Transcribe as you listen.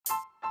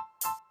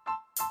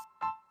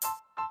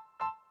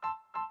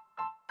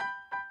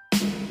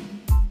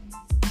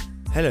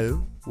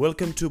Hello,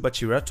 welcome to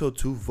Bachillerato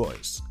 2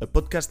 Voice, a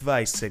podcast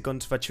by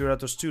second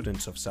Bachillerato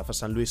students of Safa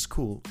San Luis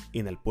School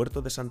in El Puerto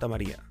de Santa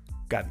Maria,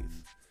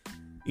 Cádiz.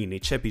 In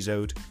each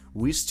episode,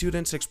 we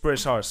students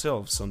express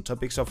ourselves on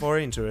topics of our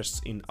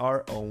interests in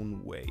our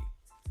own way.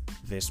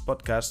 This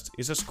podcast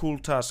is a school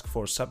task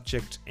for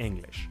subject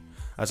English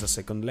as a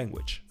second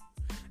language,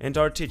 and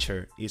our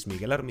teacher is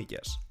Miguel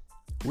Armillas.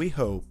 We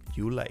hope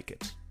you like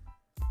it.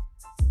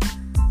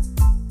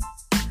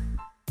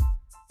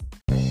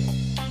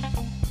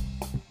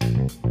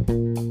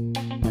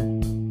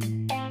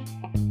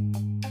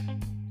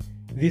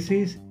 This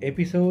is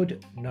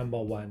episode number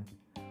 1,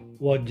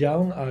 What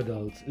Young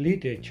Adults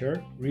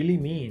Literature Really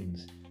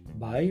Means,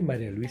 by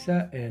Maria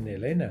Luisa and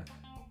Elena.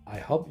 I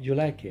hope you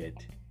like it.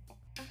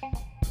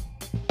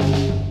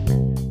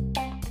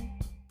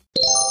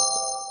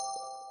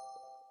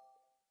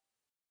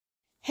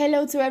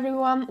 Hello to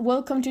everyone,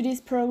 welcome to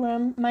this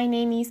program. My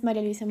name is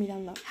Maria Luisa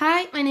Miranda.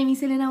 Hi, my name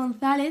is Elena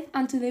Gonzalez,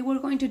 and today we're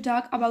going to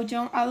talk about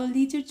young adult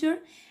literature.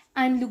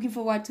 I'm looking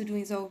forward to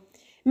doing so.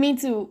 Me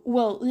too.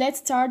 Well, let's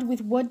start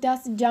with what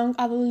does young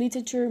adult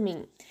literature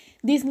mean?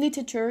 This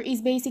literature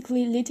is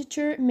basically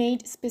literature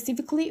made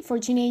specifically for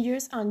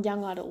teenagers and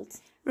young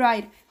adults.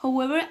 Right.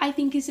 However, I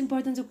think it's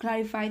important to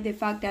clarify the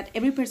fact that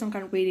every person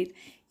can read it.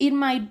 It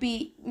might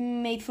be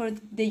made for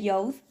the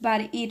youth,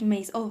 but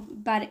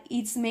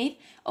it's made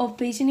of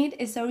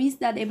passionate stories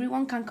that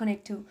everyone can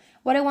connect to.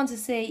 What I want to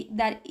say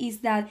is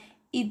that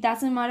it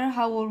doesn't matter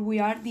how old we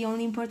are. The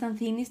only important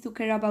thing is to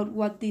care about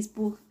what this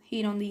book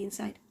hit on the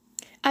inside.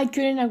 I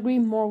couldn't agree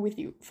more with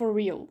you, for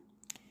real.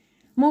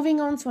 Moving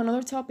on to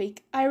another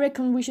topic, I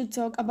reckon we should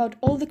talk about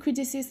all the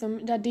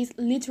criticism that this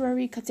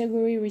literary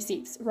category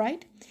receives,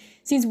 right?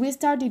 Since we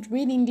started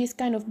reading these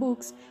kind of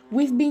books,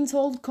 we've been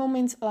told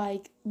comments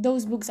like,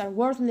 those books are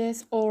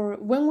worthless, or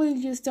when will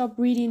you stop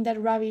reading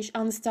that rubbish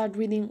and start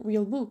reading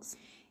real books?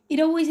 It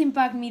always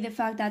impacts me the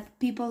fact that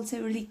people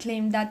severely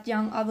claim that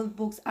young adult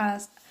books are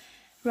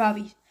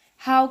rubbish.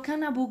 How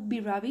can a book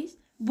be rubbish?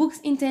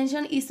 Book's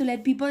intention is to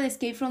let people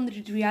escape from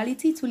the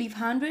reality, to live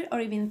hundreds or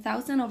even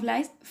thousands of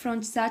lives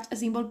from such a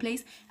simple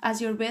place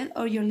as your bed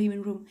or your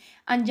living room.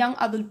 And young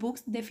adult books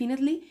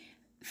definitely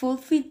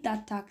fulfill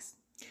that task.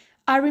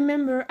 I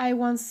remember I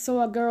once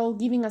saw a girl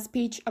giving a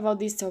speech about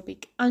this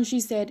topic, and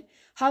she said,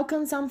 "How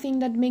can something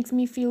that makes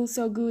me feel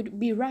so good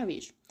be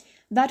rubbish?"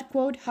 That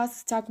quote has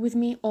stuck with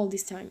me all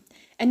this time,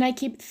 and I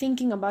keep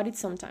thinking about it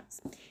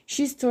sometimes.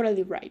 She's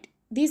totally right.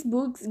 These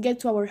books get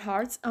to our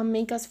hearts and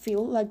make us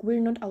feel like we're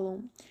not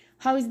alone.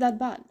 How is that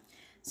bad?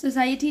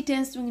 Society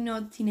tends to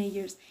ignore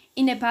teenagers.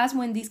 In the past,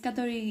 when this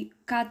category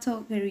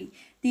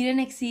didn't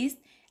exist,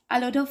 a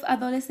lot of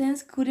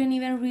adolescents couldn't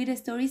even read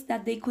stories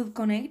that they could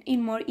connect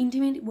in more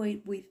intimate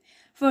way with.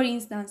 For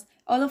instance,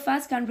 all of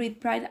us can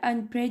read Pride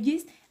and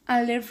Prejudice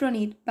and learn from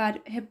it,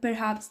 but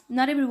perhaps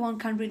not everyone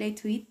can relate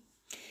to it.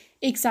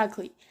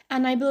 Exactly.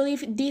 And I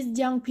believe these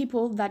young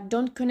people that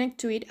don't connect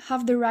to it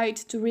have the right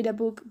to read a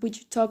book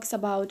which talks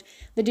about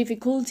the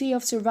difficulty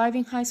of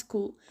surviving high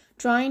school,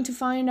 trying to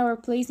find our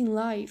place in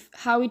life,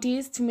 how it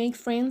is to make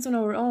friends on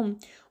our own,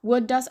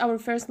 what does our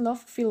first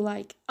love feel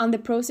like, and the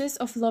process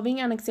of loving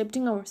and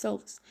accepting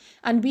ourselves,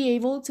 and be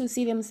able to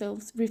see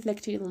themselves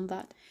reflected on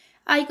that.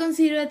 I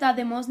consider that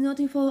the most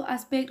noticeable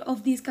aspect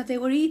of this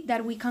category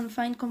that we can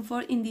find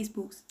comfort in these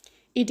books.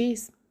 It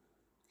is.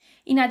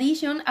 In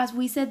addition, as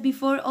we said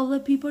before, older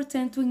people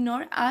tend to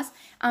ignore us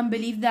and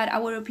believe that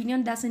our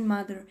opinion doesn't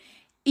matter.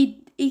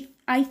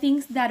 I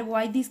think that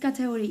why this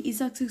category is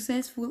so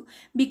successful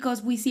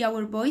because we see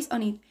our voice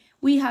on it.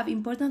 We have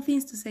important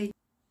things to say.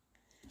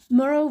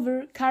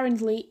 Moreover,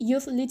 currently,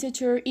 youth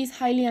literature is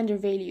highly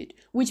undervalued,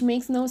 which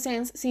makes no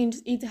sense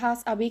since it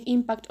has a big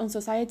impact on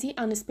society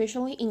and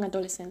especially in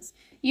adolescence.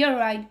 You're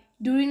right.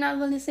 During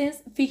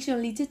adolescence,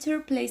 fiction literature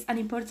plays an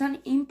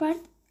important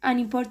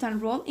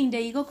role in the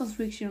ego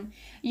construction.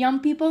 Young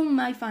people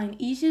might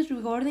find issues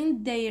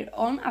regarding their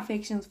own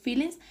affections,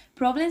 feelings,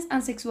 problems,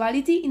 and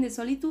sexuality in the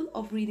solitude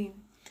of reading.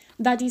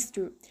 That is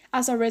true.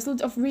 As a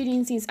result of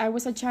reading since I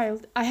was a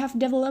child, I have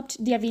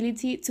developed the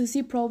ability to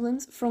see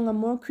problems from a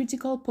more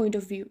critical point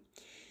of view.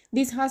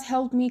 This has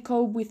helped me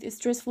cope with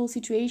stressful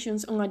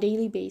situations on a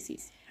daily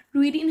basis.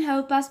 Reading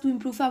helps us to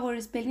improve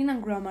our spelling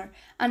and grammar,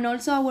 and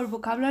also our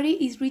vocabulary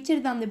is richer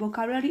than the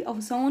vocabulary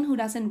of someone who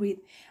doesn't read.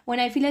 When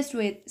I feel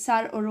stressed,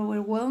 sad, or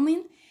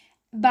overwhelmed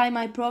by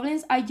my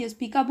problems, I just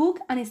pick a book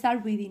and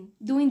start reading.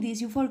 Doing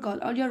this, you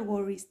forget all your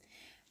worries.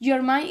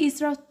 Your mind is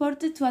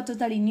transported to a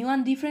totally new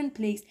and different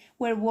place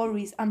where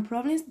worries and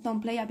problems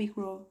don't play a big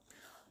role.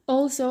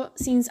 Also,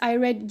 since I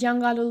read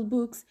young adult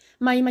books,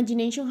 my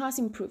imagination has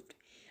improved.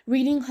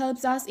 Reading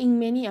helps us in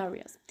many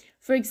areas.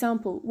 For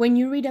example, when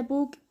you read a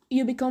book,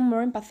 you become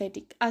more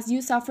empathetic, as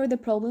you suffer the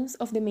problems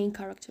of the main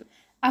character.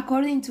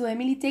 According to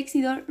Emily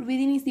Texidor,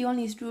 reading is the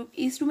only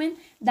instrument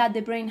that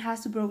the brain has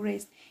to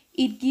progress.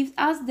 It gives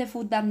us the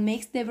food that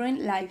makes the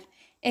brain live.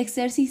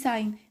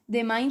 Exercising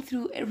the mind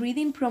through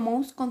reading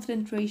promotes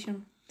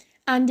concentration.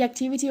 And the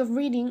activity of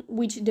reading,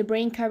 which the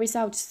brain carries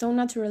out so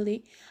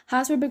naturally,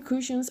 has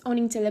repercussions on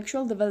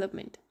intellectual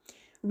development.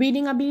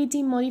 Reading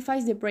ability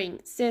modifies the brain,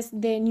 says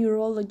the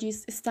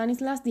neurologist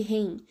Stanislas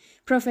Dehaene,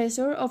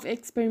 professor of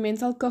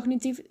experimental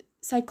cognitive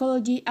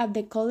psychology at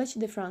the Collège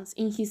de France,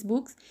 in his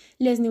books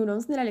Les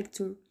Neurones de la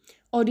Lecture.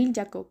 Odile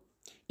Jacob.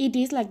 It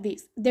is like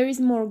this. There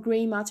is more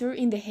gray matter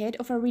in the head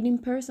of a reading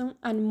person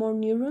and more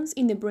neurons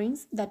in the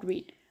brains that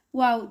read.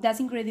 Wow, that's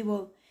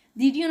incredible.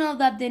 Did you know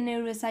that the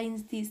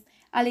neuroscientist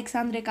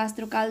Alexandre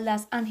Castro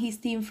Caldas and his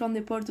team from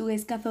the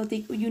Portuguese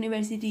Catholic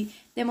University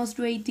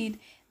demonstrated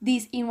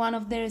this in one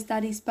of their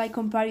studies by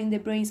comparing the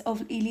brains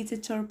of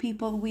illiterate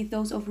people with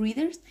those of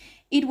readers?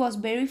 It was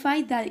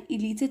verified that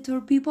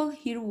illiterate people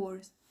hear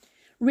worse.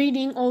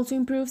 Reading also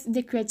improves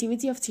the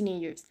creativity of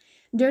teenagers.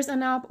 There's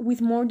an app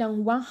with more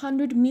than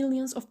 100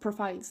 million of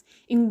profiles,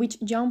 in which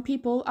young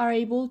people are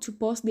able to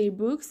post their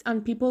books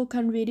and people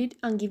can read it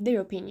and give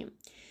their opinion.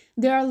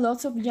 There are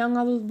lots of young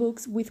adult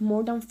books with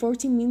more than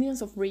 40 million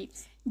of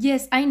reads.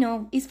 Yes, I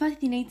know. It's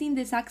fascinating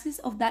the success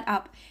of that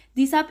app.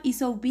 This app is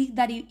so big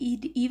that it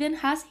even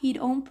has its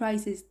own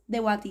prices, the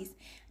Wattys.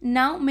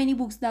 Now, many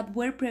books that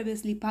were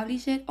previously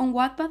published on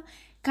Wattpad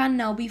can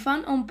now be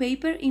found on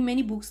paper in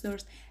many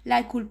bookstores,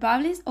 like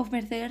Culpables of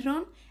Mercedes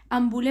Ron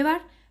and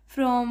Boulevard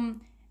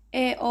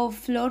of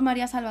Flor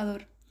María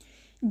Salvador.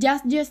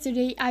 Just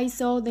yesterday, I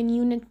saw the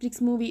new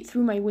Netflix movie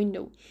Through My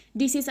Window.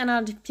 This is an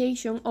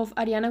adaptation of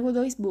Ariana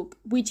Godoy's book,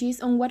 which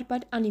is on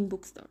Wattpad and in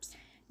bookstores.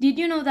 Did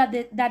you know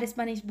that that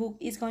Spanish book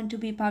is going to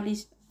be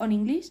published on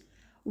English?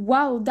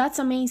 Wow, that's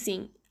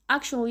amazing!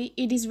 Actually,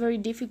 it is very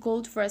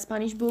difficult for a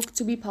Spanish book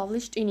to be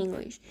published in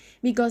English,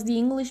 because the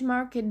English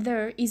market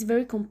there is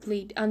very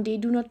complete and they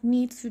do not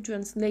need to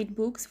translate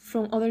books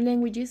from other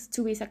languages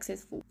to be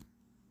successful.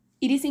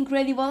 It is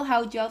incredible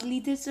how young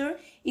literature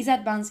is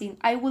advancing.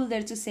 I will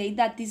dare to say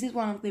that this is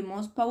one of the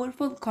most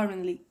powerful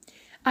currently.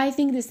 I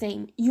think the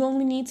same. You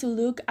only need to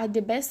look at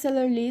the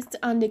bestseller list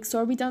and the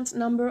exorbitant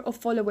number of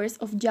followers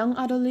of young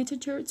adult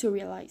literature to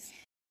realize.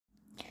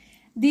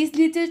 This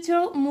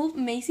literature moves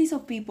masses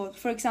of people.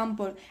 For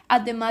example,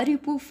 at the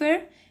Madrid Book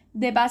Fair,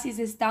 the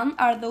basis stand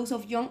are those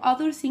of young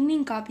authors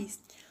signing copies.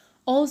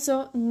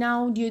 Also,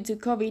 now due to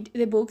COVID,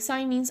 the book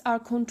signings are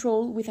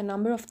controlled with a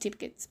number of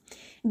tickets.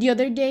 The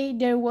other day,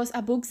 there was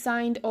a book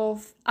signed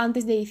of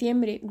Antes de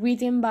Diciembre,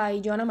 written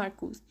by Joana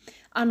Marcus,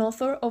 an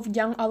author of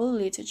young adult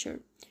literature.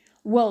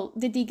 Well,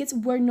 the tickets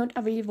were not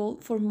available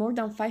for more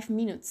than 5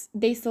 minutes.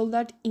 They sold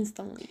out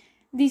instantly.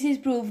 This is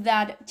proof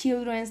that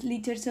children's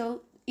literature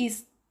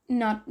is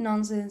not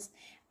nonsense,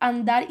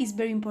 and that is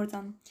very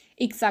important.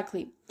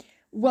 Exactly.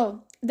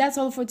 Well, that's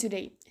all for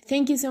today.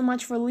 Thank you so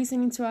much for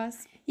listening to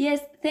us.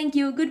 Yes, thank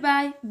you.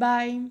 Goodbye.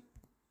 Bye.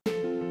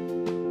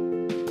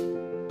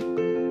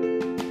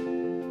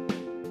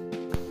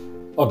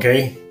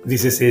 Okay,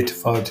 this is it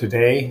for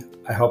today.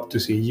 I hope to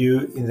see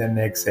you in the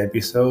next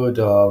episode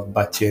of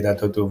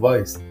Bachillerato to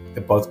Voice,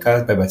 the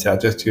podcast by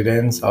Bachillerato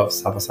students of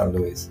Safa San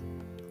Luis.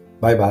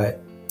 Bye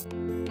bye.